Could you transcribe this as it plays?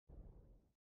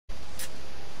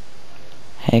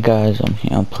Hey guys, I'm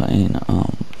here playing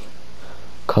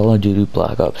Call of Duty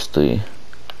Black Ops 3.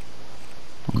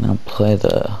 I'm gonna play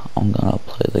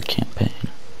the campaign.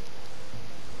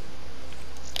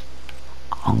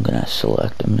 I'm gonna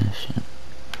select a mission.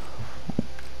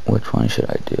 Which one should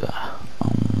I do?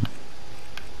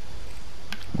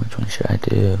 Which one should I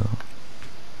do?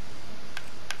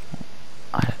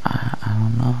 I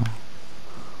don't know.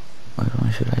 Which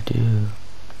one should I do?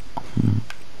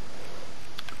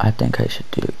 I think I should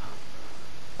do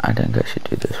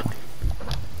this one.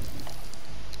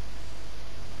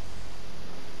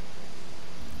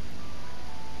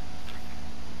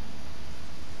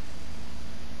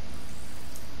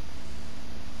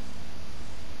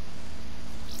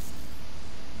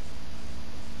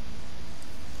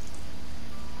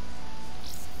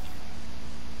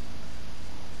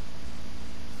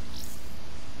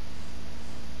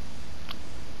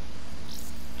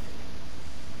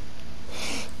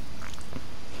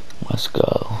 Let's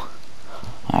go.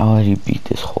 I already beat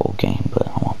this whole game, but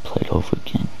I want to play it over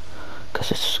again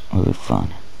because it's really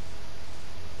fun.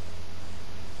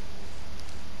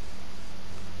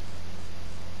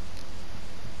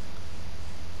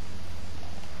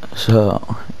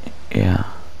 So, yeah.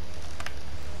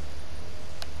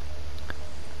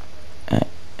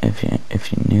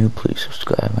 If you're new, please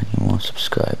subscribe. I need more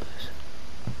subscribers.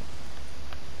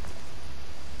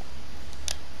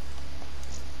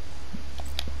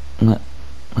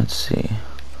 Let's see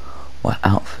what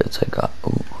outfits I got.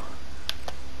 Ooh.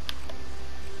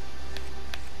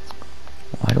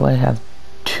 Why do I have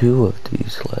two of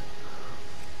these? Wait,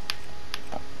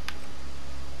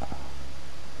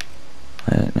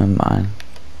 never mind.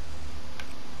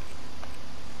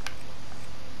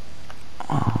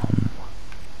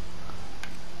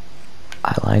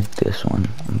 I like this one.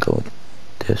 I'm going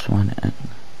with this one, and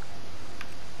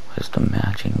where's the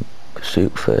matching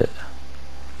suit fit?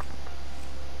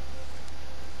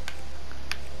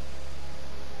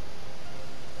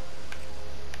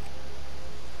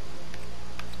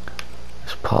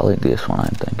 Probably this one. I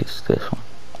think it's this one.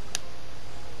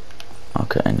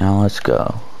 Okay, now let's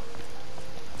go.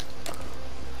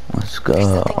 Let's go. There's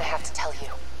something I have to tell you.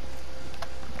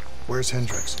 Where's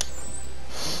Hendricks?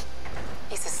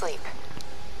 He's asleep.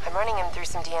 I'm running him through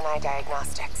some DNI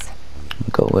diagnostics.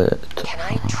 Go with it. Can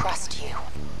I trust you?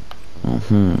 Let's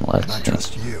Can I see.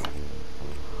 trust you?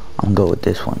 I'm gonna go with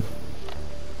this one.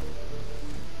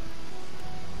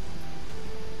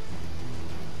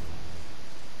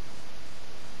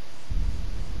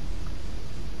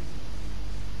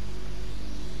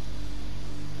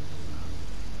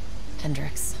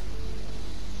 Hendricks.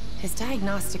 His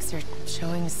diagnostics are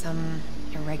showing some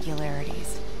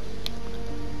irregularities.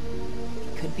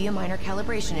 It could be a minor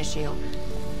calibration issue.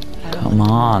 But I don't Come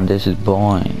on, this is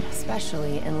boring.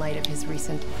 especially in light of his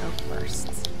recent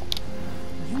outbursts.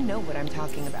 You know what I'm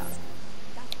talking about.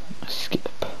 Skip.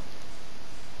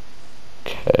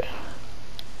 Okay.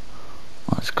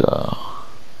 Let's go.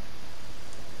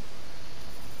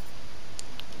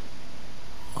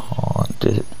 Oh,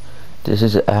 this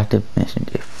is an active mission.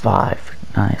 Day 5.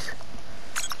 Nice.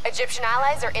 Egyptian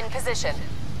allies are in position.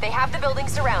 They have the building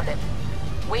surrounded,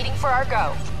 waiting for our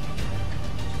go.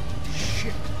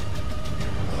 Shit.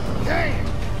 Dang!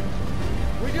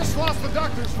 We just lost the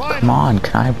doctor's final. Come on,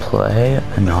 can I play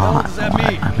or not? does that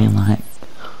mean? I mean, like,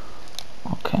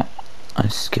 okay, I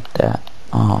skipped that.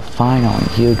 Oh, finally,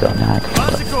 here we go. Now I can play.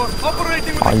 Manticore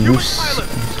operating with Are a you human s- pilot.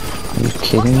 Are you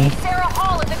kidding me? Sarah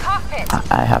Hall in the cockpit.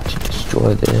 I have to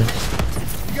destroy this.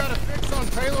 You got a fix on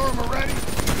Taylor or Moretti?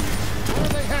 Where are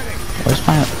they heading?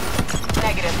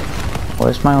 Negative.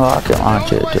 Where's my rocket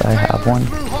launcher? Do I have one?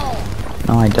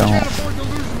 No, I Can't don't. afford to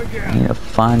lose them I again. need to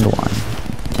find one.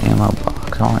 Ammo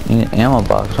box. I don't need an ammo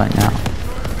box right now.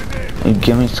 You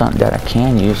give me something that I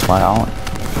can use. Why I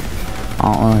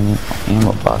don't really need an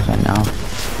ammo box right now.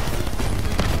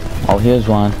 Oh, here's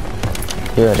one.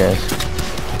 Here it is.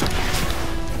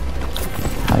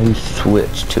 How do you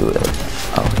switch to it?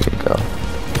 Oh, here you go.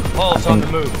 Paul's on the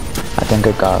move. I think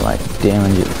I got like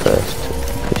damage it first.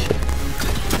 Good shit.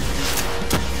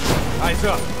 Eyes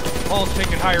up. Paul's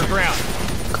taking higher ground.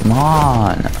 Come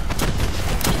on.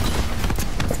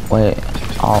 Wait.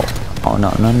 Oh no.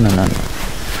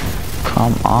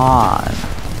 Come on.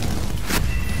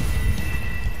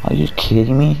 Are you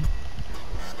kidding me?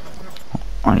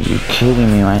 Are you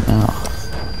kidding me right now?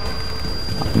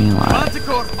 I mean, like,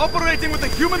 Manticore operating with a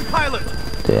human pilot.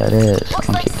 there it is. Looks Let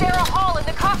me like get Sarah this. Hall in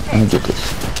the Let me cockpit. get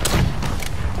this.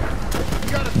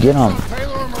 You got a Get fix 'em. on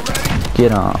Taylor or Moretti?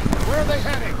 Get him. Where are they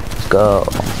heading? Let's go.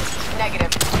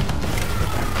 Negative.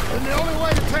 And the only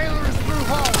way to Taylor is through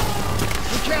Hall.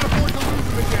 We can't afford to lose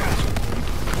them again.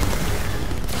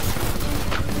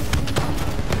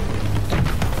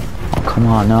 Come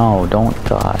on, no, don't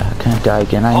die. I can't die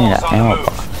again. I need that ammo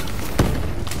box.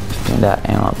 Give me that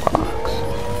ammo box.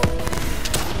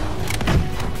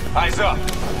 Eyes up.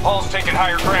 Paul's taking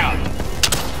higher ground.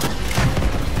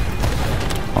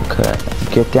 Okay,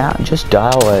 get down. Just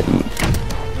die already.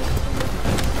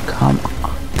 Come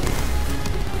on.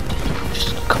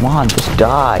 Come on, just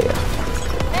die.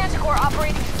 Manticore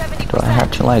operating 70%. Do I have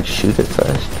to like shoot it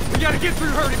first? We gotta get through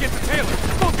her to get to Taylor.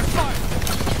 Focus fire.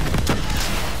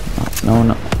 No.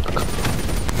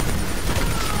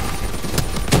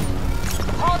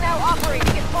 Hall now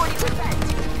operating at 40%.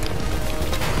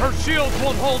 Her shields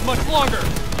won't hold much longer.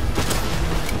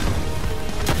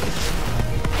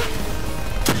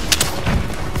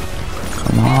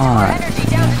 Come on. Energy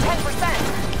down to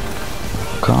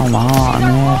 10%. Come on,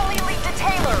 man.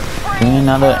 Give me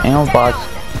another ammo box.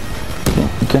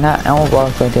 Get that ammo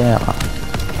box right there.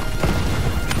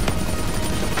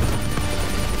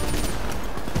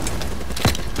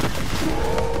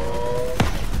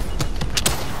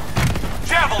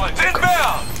 Javelins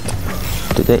inbound.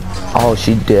 Did they? Oh,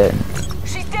 she dead.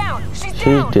 She's down. She's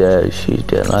She's dead. She's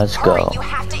dead. Let's go. Hurry, you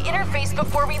have to interface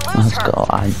before we lose Let's her. go.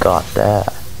 I got that.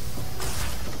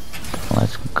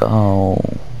 Let's go.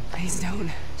 Please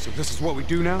don't. So this is what we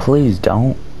do now? Please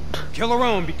don't. Kill her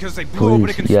own because they blew open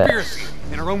a Please, yes. conspiracy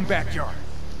in her own backyard.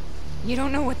 You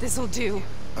don't know what this will do.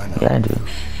 I know, Yeah, I do.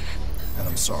 and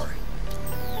I'm sorry.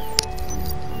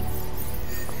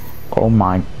 Oh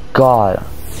my god.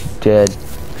 She's dead.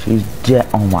 She's dead.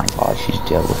 Oh my god, she's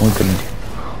dead. What are we gonna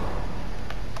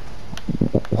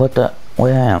do? What the?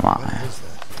 Where am I? What is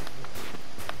that?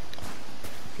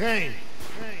 Kane!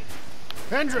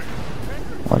 Hendrik!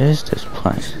 What is this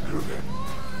place?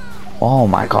 Oh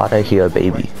my god, I hear a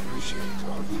baby.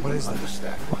 What is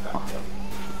that?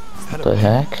 What the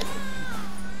heck?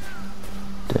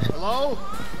 Hello?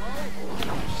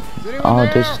 Is anyone Oh,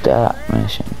 there? this is that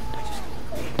mission.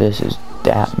 This is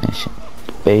that mission.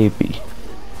 Baby.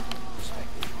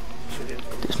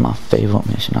 This is my favorite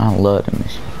mission. I love the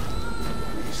mission.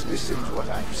 Listen to what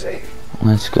I'm saying.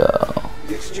 Let's go.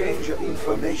 The exchange of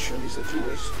information is a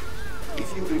two-way.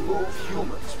 If you remove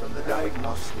humans from the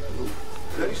diagnostic loop,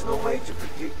 there is no way to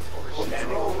predict or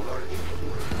control or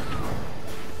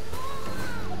influence.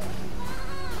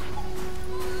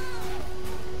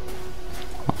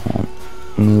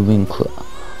 Moving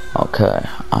okay,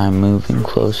 I'm moving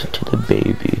closer to the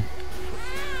baby.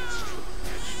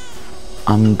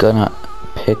 I'm gonna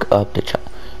pick up the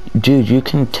dude, you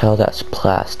can tell that's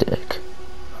plastic.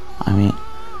 I mean,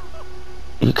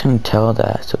 you can tell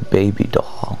that's a baby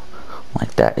doll.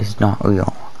 Like, that is not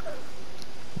real.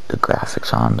 The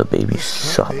graphics on the baby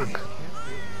suck.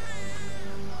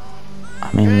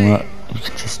 I mean, look, you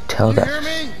can just tell You that's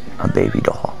hear me? a baby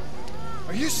doll.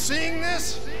 Are you seeing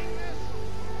this?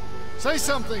 Say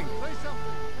something.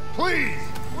 Please.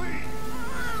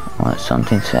 What,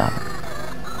 something's happening.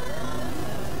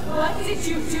 What did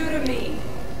you do to me?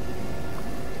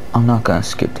 I'm not gonna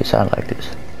skip this. I like this.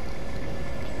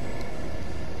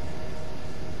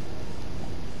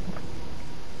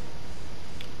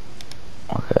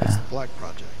 Okay. Black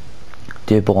Project.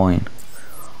 Dear boy.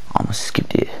 I'm gonna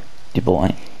skip it. Dear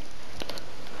boy.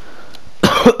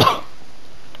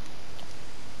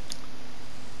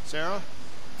 Sarah?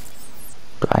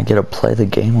 Do I get to play the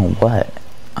game or what?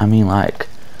 I mean, like,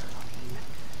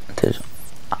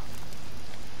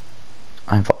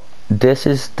 this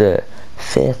is the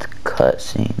 5th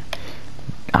cutscene.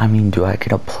 I mean, do I get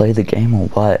to play the game or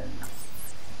what?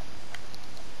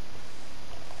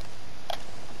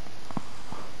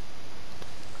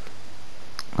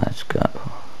 Let's go.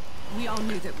 We all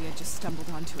knew that we had just stumbled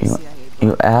onto a CIA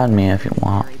You add me if you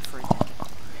want.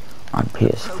 On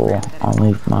PS4, I'll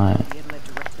leave my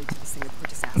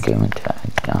gamer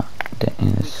tag down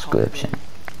in the description.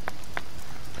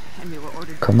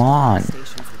 Come on.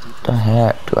 What the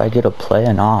heck? Do I get to play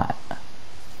or not?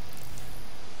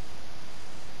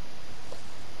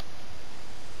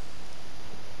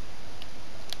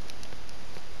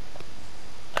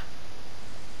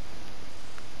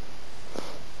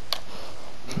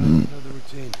 Another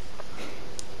routine.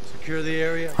 Secure the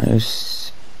area.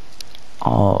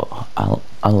 Oh,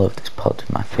 I love this part.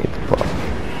 It's my favorite part.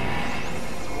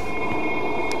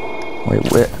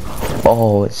 Wait, where?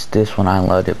 Oh, it's this one. I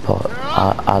love it part.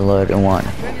 I love the one.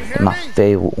 It's my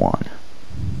favorite one.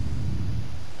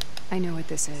 I know what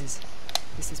this is.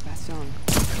 This is Bastion.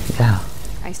 Yeah.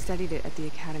 I studied it at the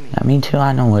academy. Yeah, me too.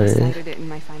 I know what I it is. cited it in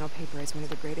my final paper as one of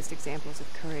the greatest examples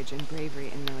of courage and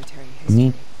bravery in military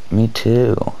history. Me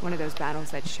too. One of those battles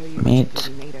that show you Me what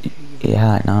you're really made of, who you Yeah,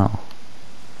 I know.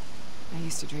 I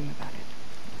used to dream about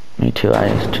it. Me too.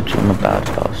 I used to dream about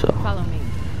it also. Follow me.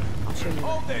 I'll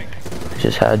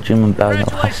Just had a dream about it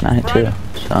last night too.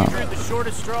 So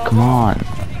come on.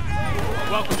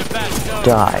 Welcome to Bastogne.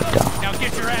 Die. Now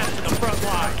get your ass to the front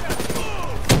line.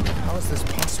 How is this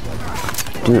possible?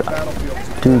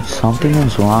 Dude, something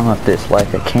is wrong with this. Like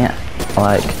I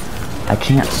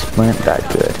can't sprint that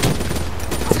good.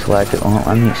 It's like it won't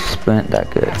let me sprint that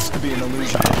good. Has to be an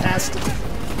illusion. It has to be.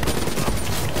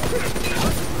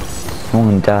 I'm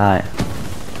gonna die.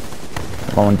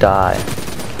 I'm gonna die.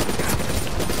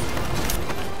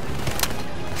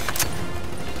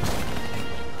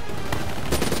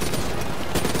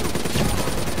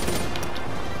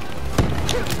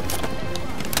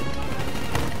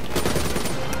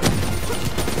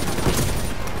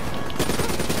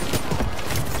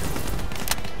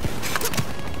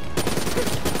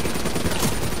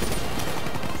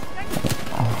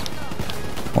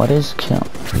 What is kill?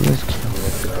 Who is kill?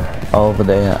 Over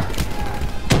there.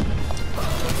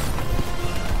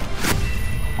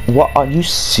 What? Are you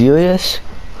serious?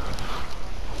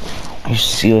 Are you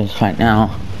serious right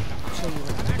now?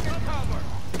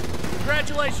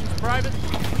 Congratulations, Private.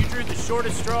 You drew the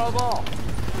shortest straw of all.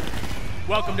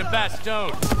 Welcome to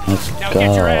Bastogne. Let's Now go.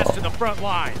 get your ass to the front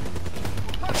line.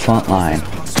 The front line.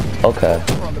 Okay.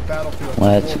 We're on the battlefield.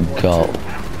 Let's go.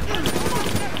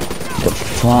 The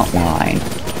front line.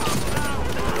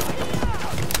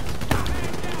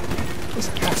 This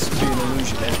has to be an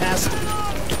illusion. It has to be.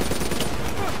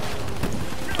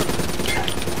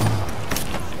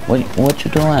 What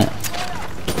you doing?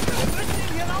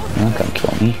 You're not gonna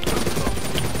kill me.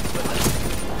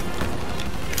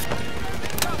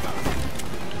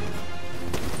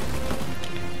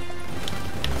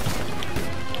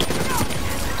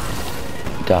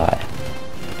 Die.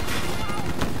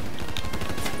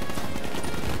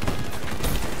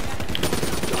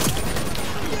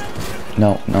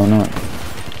 No.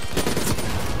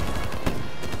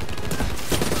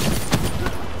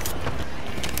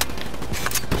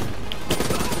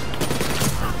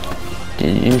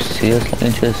 Did you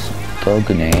seriously just throw a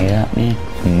grenade at me?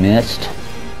 Missed?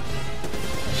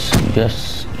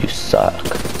 You suck.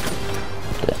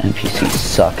 The NPCs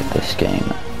suck at this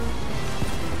game.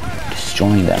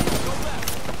 Destroying them.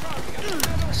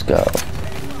 Let's go.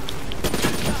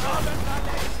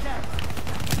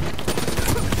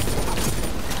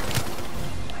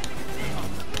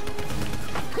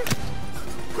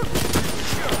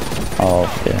 Oh,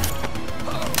 yeah.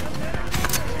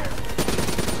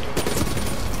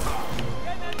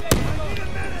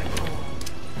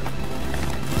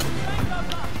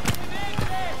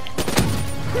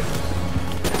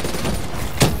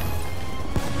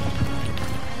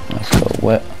 Let's go.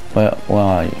 Where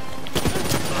are you?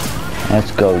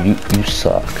 Let's go. You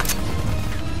suck.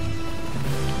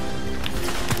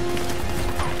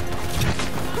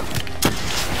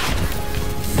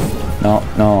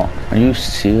 No. Are you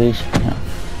serious? No.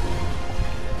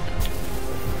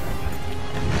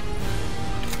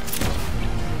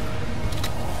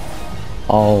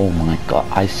 Oh my god.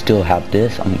 I still have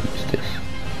this. I'm gonna use this.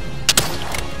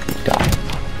 Die.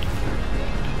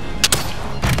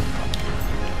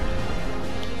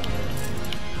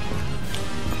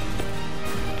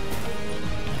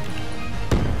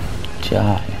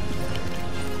 Die.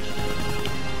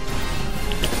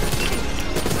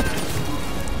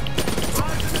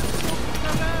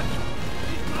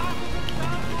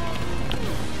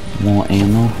 More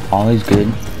ammo, always good.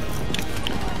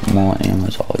 More ammo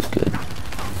is always good.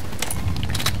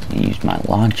 Use my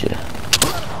launcher.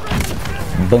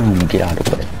 Boom, get out of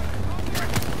the way.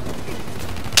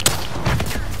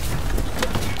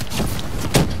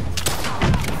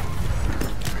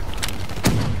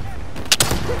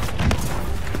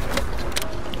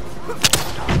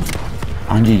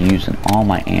 I'm just using all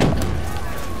my ammo.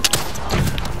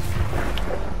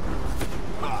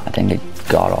 I think I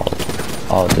got all of it.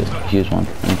 Oh, dude, here's one.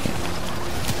 Thank you.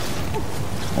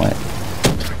 What?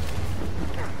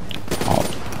 Oh.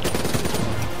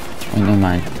 Wait, never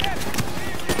mind.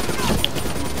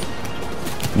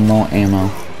 More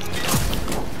ammo.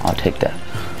 I'll take that.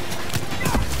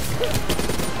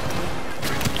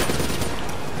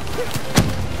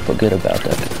 Forget about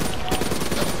that.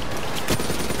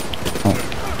 Oh,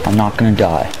 I'm not gonna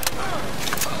die.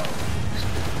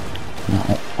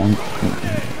 No, I'm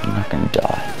not gonna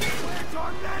die.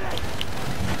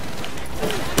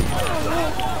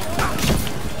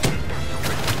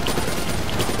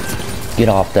 Get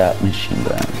off that machine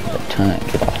gun. That tank,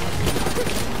 get off.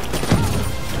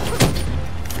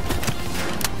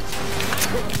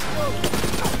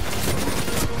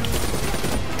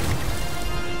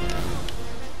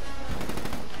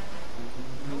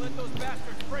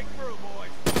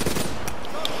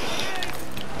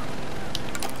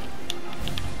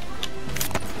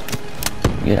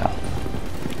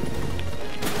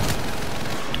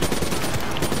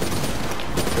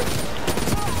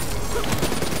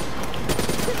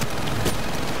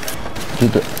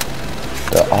 Dude,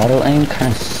 the auto aim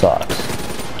kind of sucks.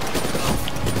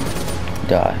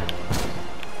 Die.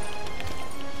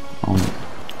 Oh,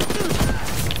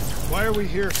 Why are we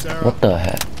here, Sarah? what the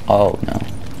heck? Oh no.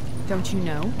 Don't you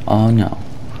know? Oh no.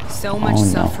 So much Oh no.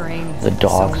 suffering. The dogs so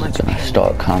are much gonna pain.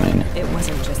 start coming. It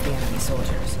wasn't just the enemy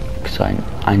soldiers. Cause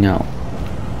I know.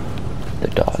 The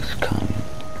dogs are coming.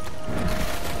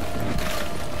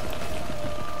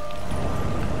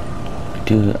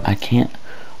 Dude, I can't.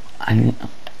 I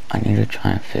need to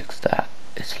try and fix that.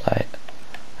 It's like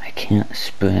I can't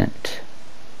sprint.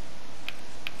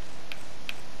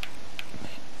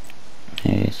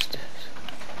 Maybe it's this.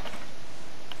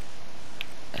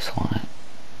 It's like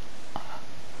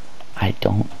I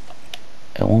don't.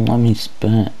 It won't let me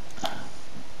sprint.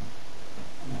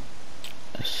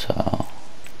 So.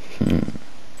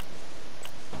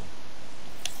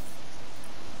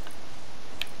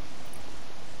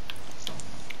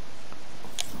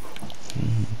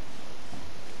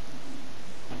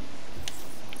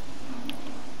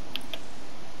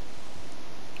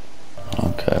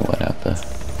 Okay, whatever.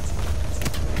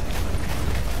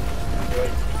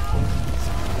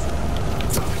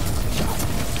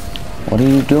 What are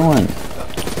you doing?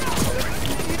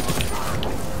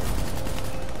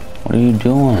 What are you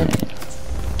doing?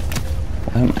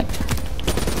 Why am I?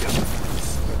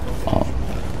 Oh,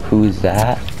 who is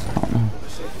that? I don't know.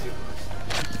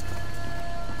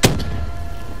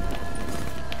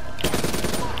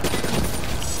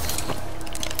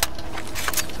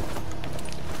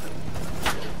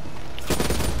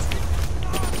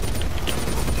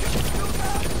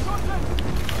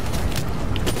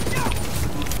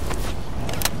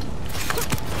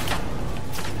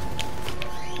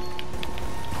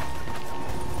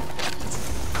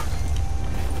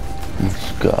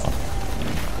 Let's go.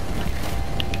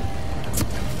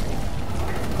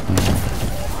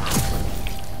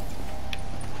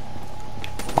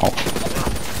 Oh,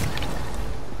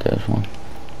 there's one.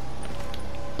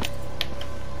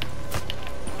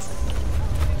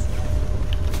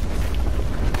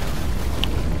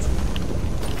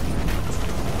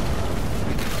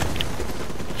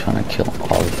 Trying to kill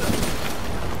all of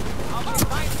them.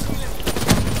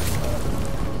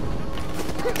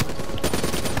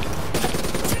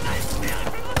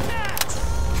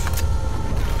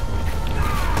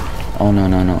 Oh no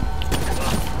no no.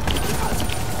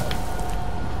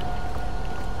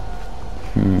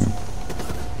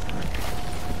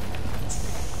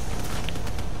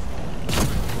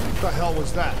 What the hell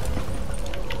was that?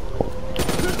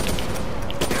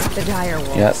 The dire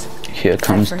wolves. Yep, here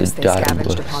comes the First they dire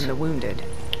scavenged upon wolves. the wounded,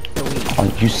 the weak. Are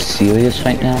you serious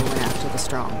right now? They went after the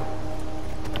strong.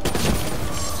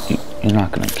 You're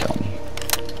not gonna kill me.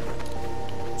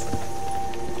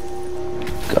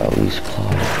 Gully's Claw.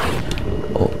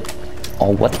 Oh,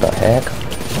 what the heck?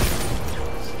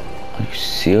 Are you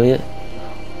serious?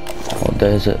 Oh,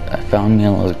 I found me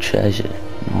a little treasure.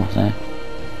 You know what I'm saying?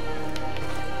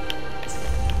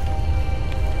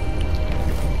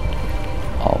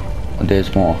 Oh,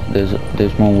 there's more.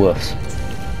 There's more wolves.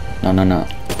 No, no, no.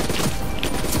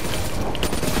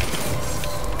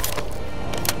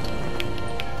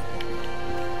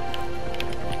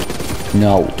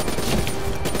 No.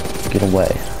 Get away.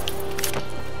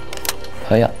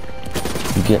 Hurry up.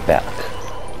 Get back.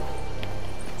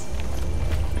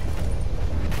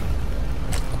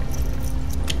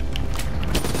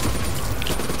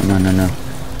 No, no, no.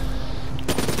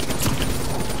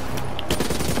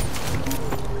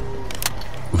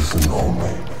 Listen only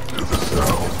to the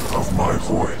sound of my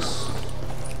voice.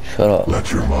 Shut up.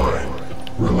 Let your mind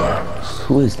relax.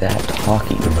 Who is that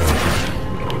talking? What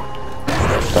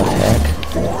the heck?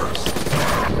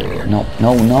 Forest. No,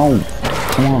 no, no.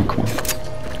 Come on, come on.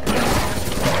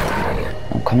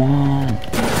 Oh, come on.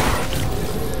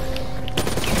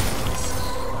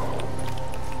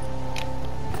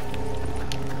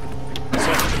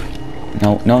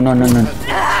 No, no, no, no, no. No.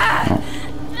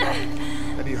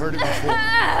 Have you heard it before?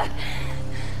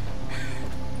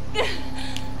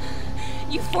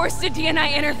 You forced a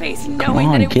DNI interface Come knowing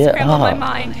on, that it would get scramble my up.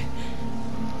 mind.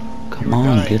 Come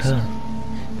on, dying, get sir.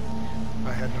 up.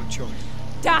 I had no choice.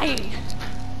 Dying.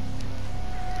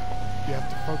 You have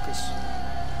to focus.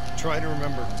 Try to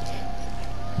remember.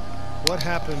 What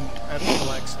happened at the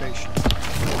Black Station?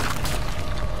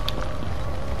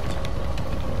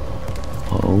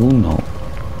 Oh no.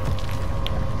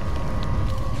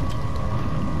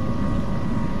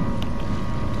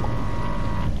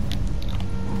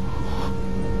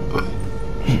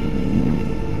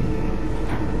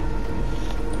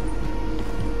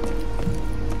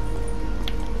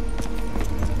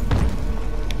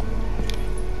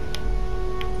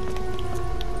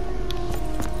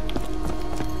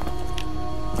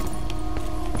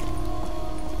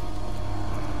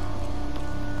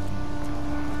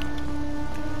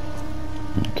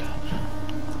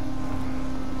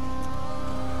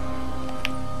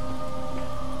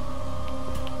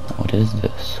 is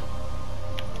this?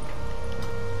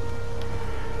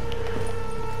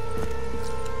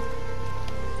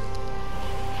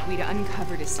 We'd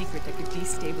uncovered a secret that could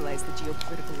destabilize the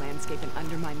geopolitical landscape and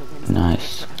undermine the winds.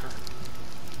 Nice. Forever.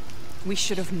 We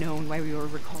should have known why we were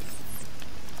recalled.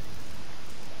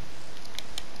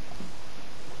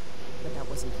 But that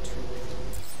wasn't the truth.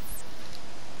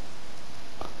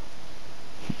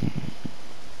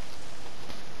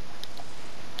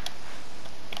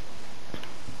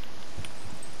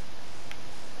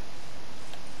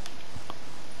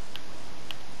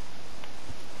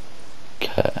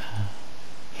 Okay.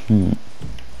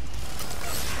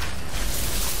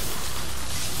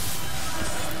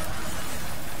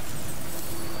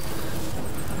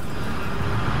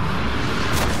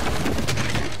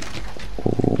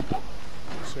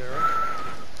 Sarah,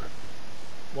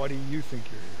 why do you think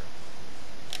you're here?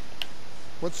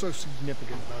 What's so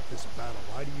significant about this battle?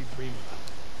 Why do you dream about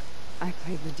it? I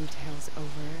played the details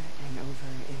over and over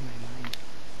in my mind.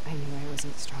 I knew I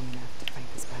wasn't strong enough to fight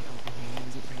this battle. I knew I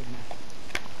wasn't brave enough.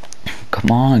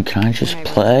 Come on, can I just When I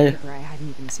read play? the paper, I hadn't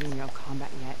even seen real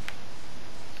combat yet.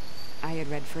 I had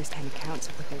read first-hand accounts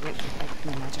of what they went through. I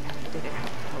couldn't imagine how they did it, how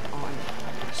they held on.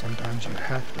 Sometimes you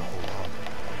have to hold on.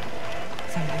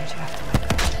 Sometimes you have to let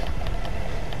go.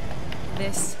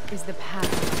 This is the path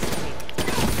we must take.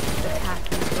 The path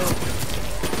we built.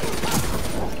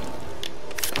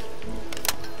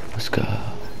 Let's go.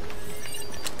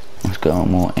 Let's go.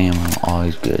 More ammo,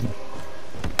 always good.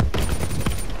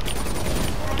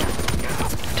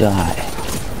 Die.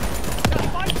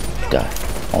 Die.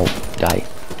 Oh, die.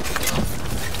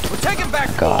 We're taking back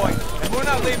Got Floyd, him. and we're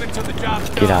not leaving till the job's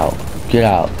done. Get out. Get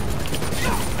out.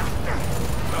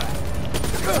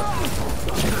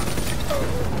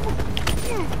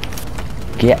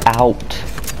 Get out.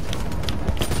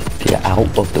 Get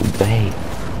out of the way.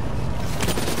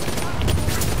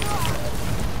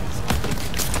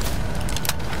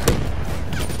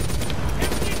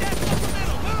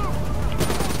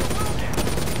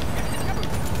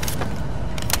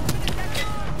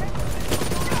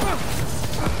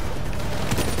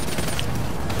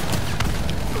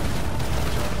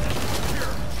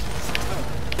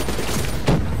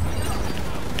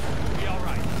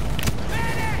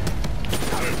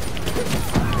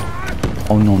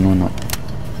 Oh no, no, no.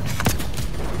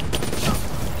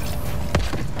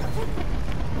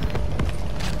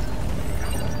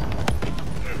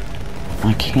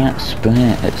 I can't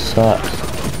sprint, it sucks.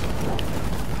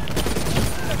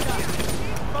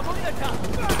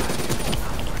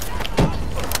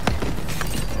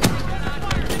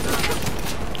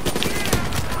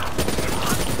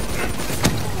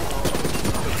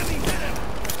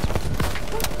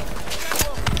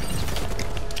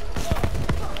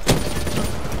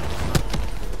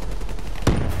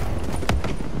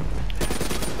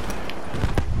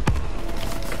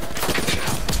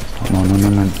 No, no, no,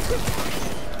 no.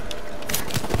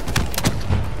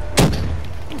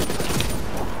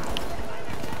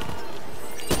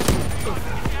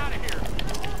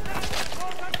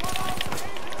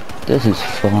 This is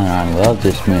fun. I love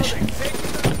this mission.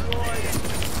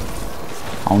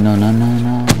 Oh no, no, no,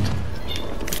 no.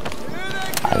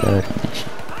 I love the mission.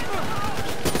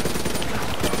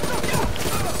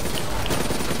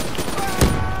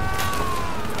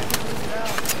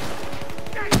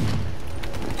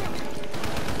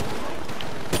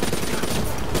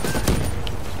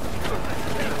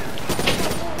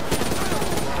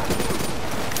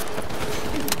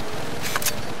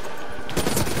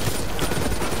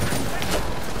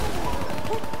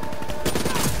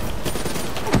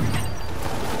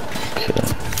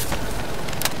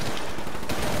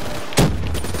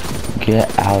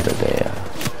 Get out of there.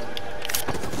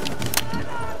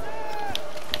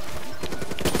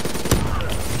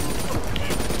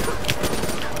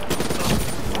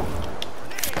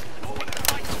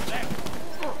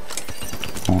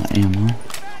 More ammo.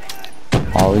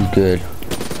 Always good.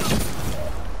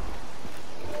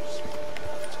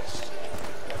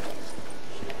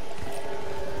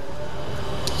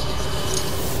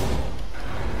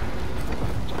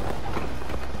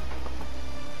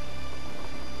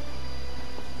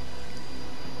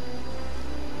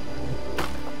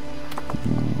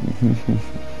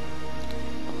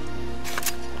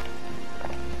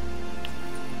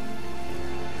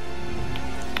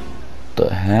 The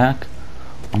heck?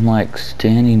 I'm like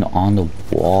standing on the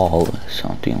wall or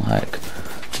something. Like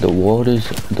the world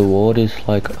is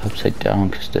like upside down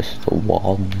because this is the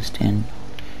wall I'm standing on,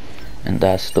 and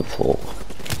that's the floor.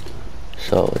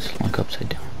 So it's like upside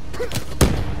down.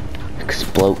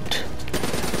 Explode.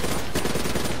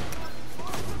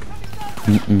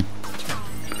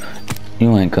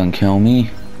 You ain't gonna kill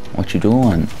me. What you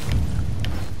doing?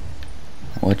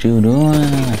 What you doing?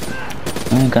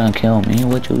 You ain't gonna kill me.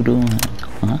 What you doing?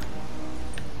 Huh?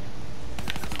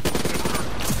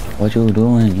 What you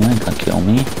doing? You ain't gonna kill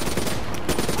me.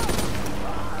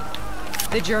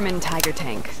 The German Tiger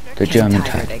tank. The King German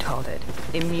Tiger, tank. they called it.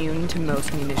 Immune to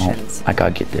most munitions. Oh, I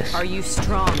gotta get this. Are you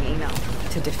strong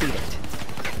enough to defeat it?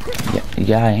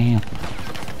 Yeah, I am.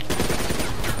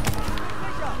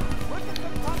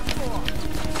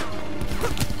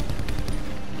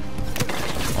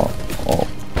 Oh.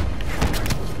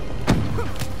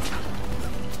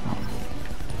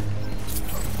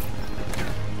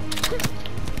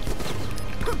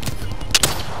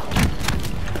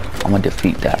 I'm gonna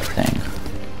defeat that thing.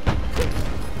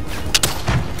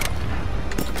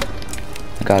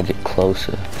 I gotta get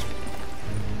closer.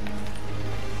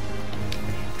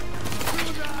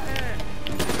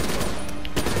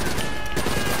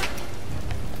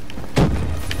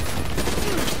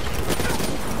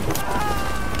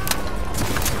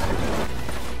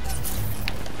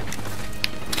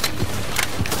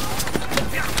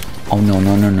 Oh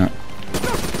no.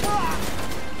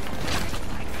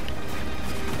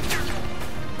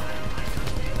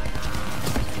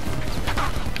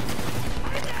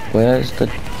 Where's the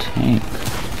tank?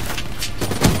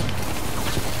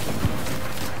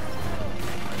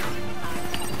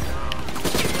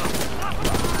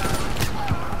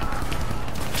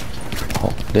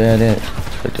 Oh, there it is.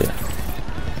 It's right there.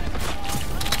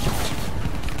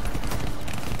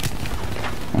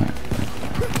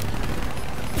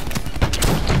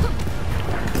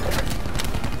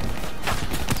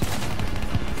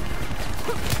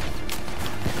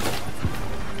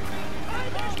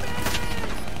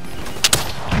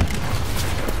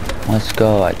 Let's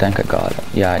go. I think I got it.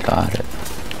 Yeah, I got it.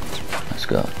 Let's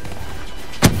go.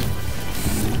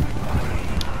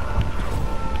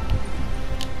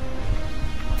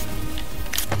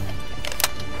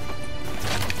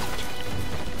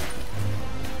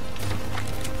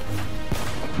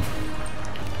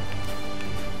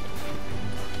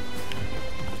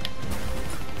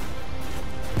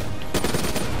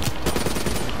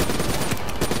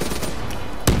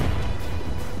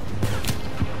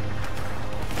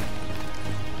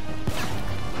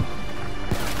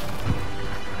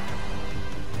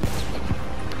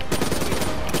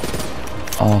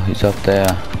 Oh, he's up there.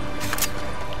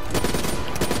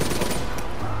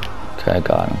 Okay, I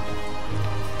got him.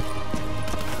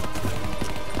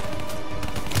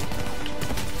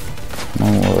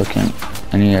 I'm looking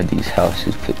any of these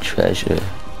houses for treasure.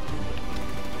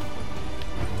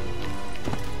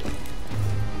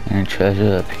 Any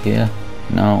treasure up here?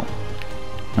 No.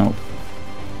 Nope.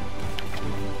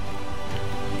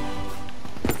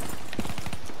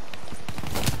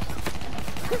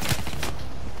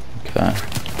 Okay.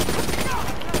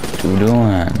 What you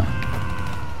doing?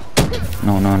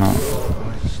 No.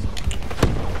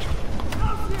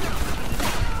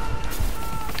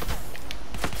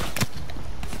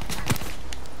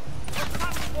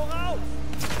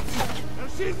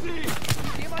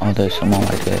 Oh, there's someone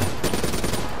right there.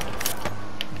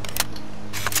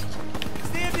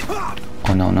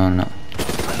 Oh, no. No.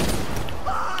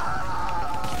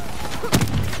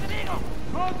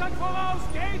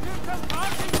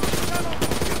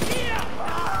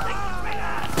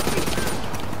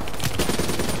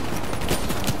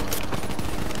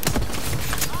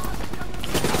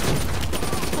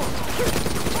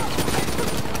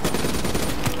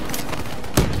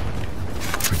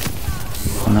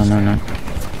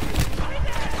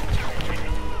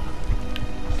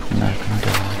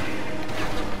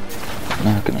 I'm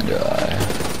not gonna die.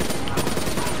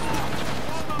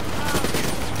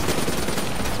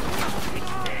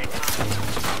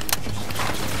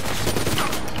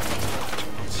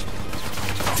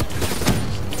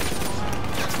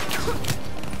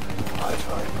 I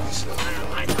find myself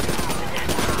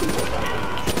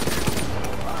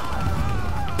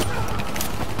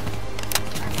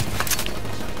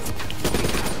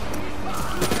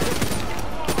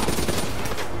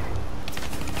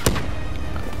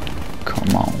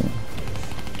Come on.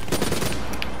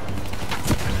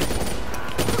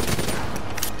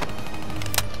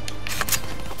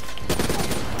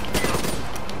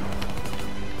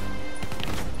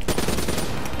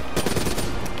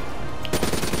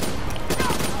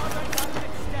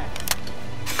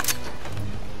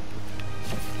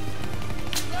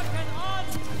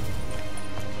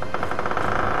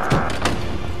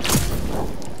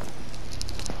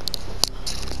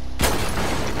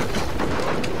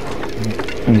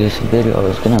 This video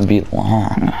is gonna be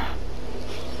long.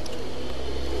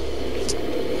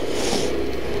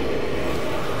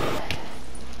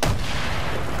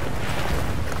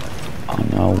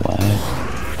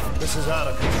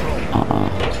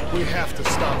 We have to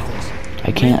stop this.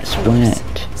 I can't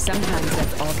sprint. Sometimes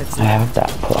that's all that's I have that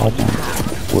problem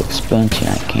with sprinting.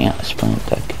 I can't sprint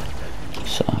that good.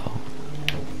 So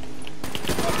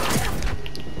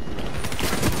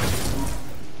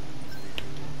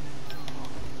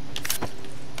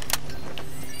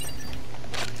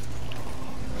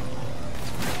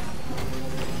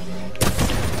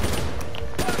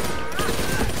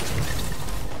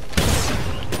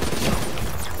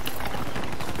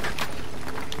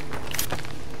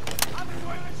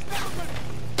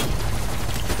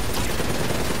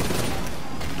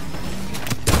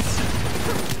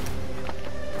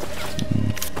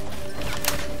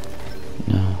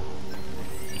no.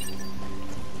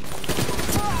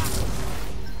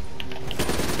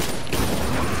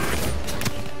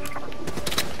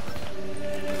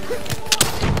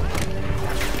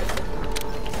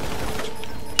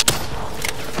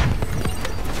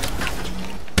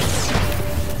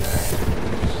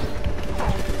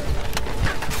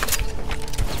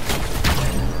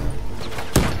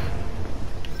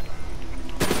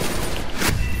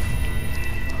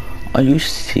 Are you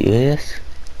serious?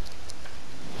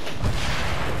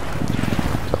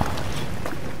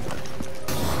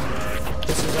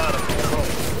 This is out of control.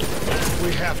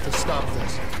 We have to stop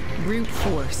this. brute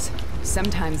force.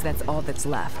 Sometimes that's all that's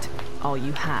left. All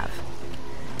you have.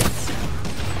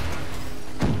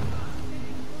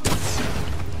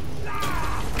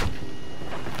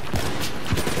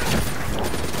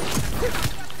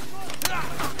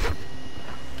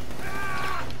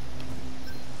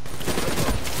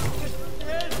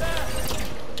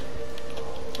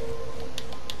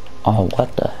 Oh,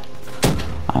 what the?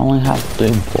 I only have 3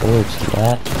 bullets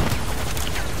left.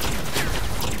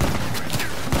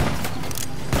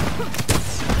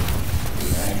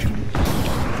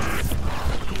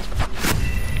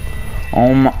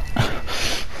 Oh my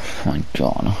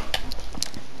god.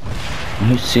 Are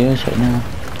you serious right now?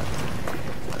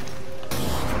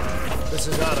 This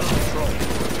is out of control.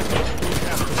 We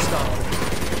have to stop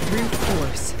this. Brute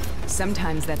force.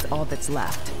 Sometimes that's all that's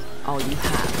left. All you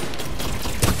have.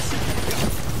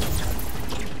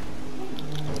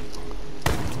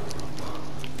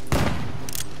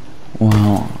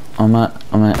 Well, I'm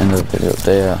gonna end the video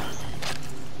there.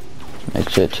 Make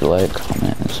sure to like,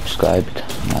 comment, and subscribe.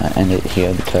 I'm gonna end it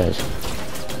here because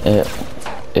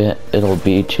it'll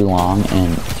be too long,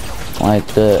 and like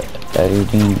the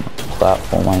editing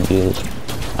platform I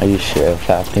use Share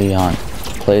Factory on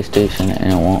PlayStation,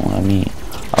 and it won't let me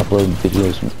upload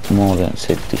videos more than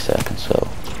 60 seconds. So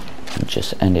I'll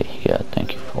just end it here.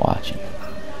 Thank you for watching.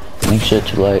 Make sure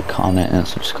to like, comment, and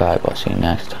subscribe. I'll see you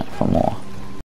next time for more.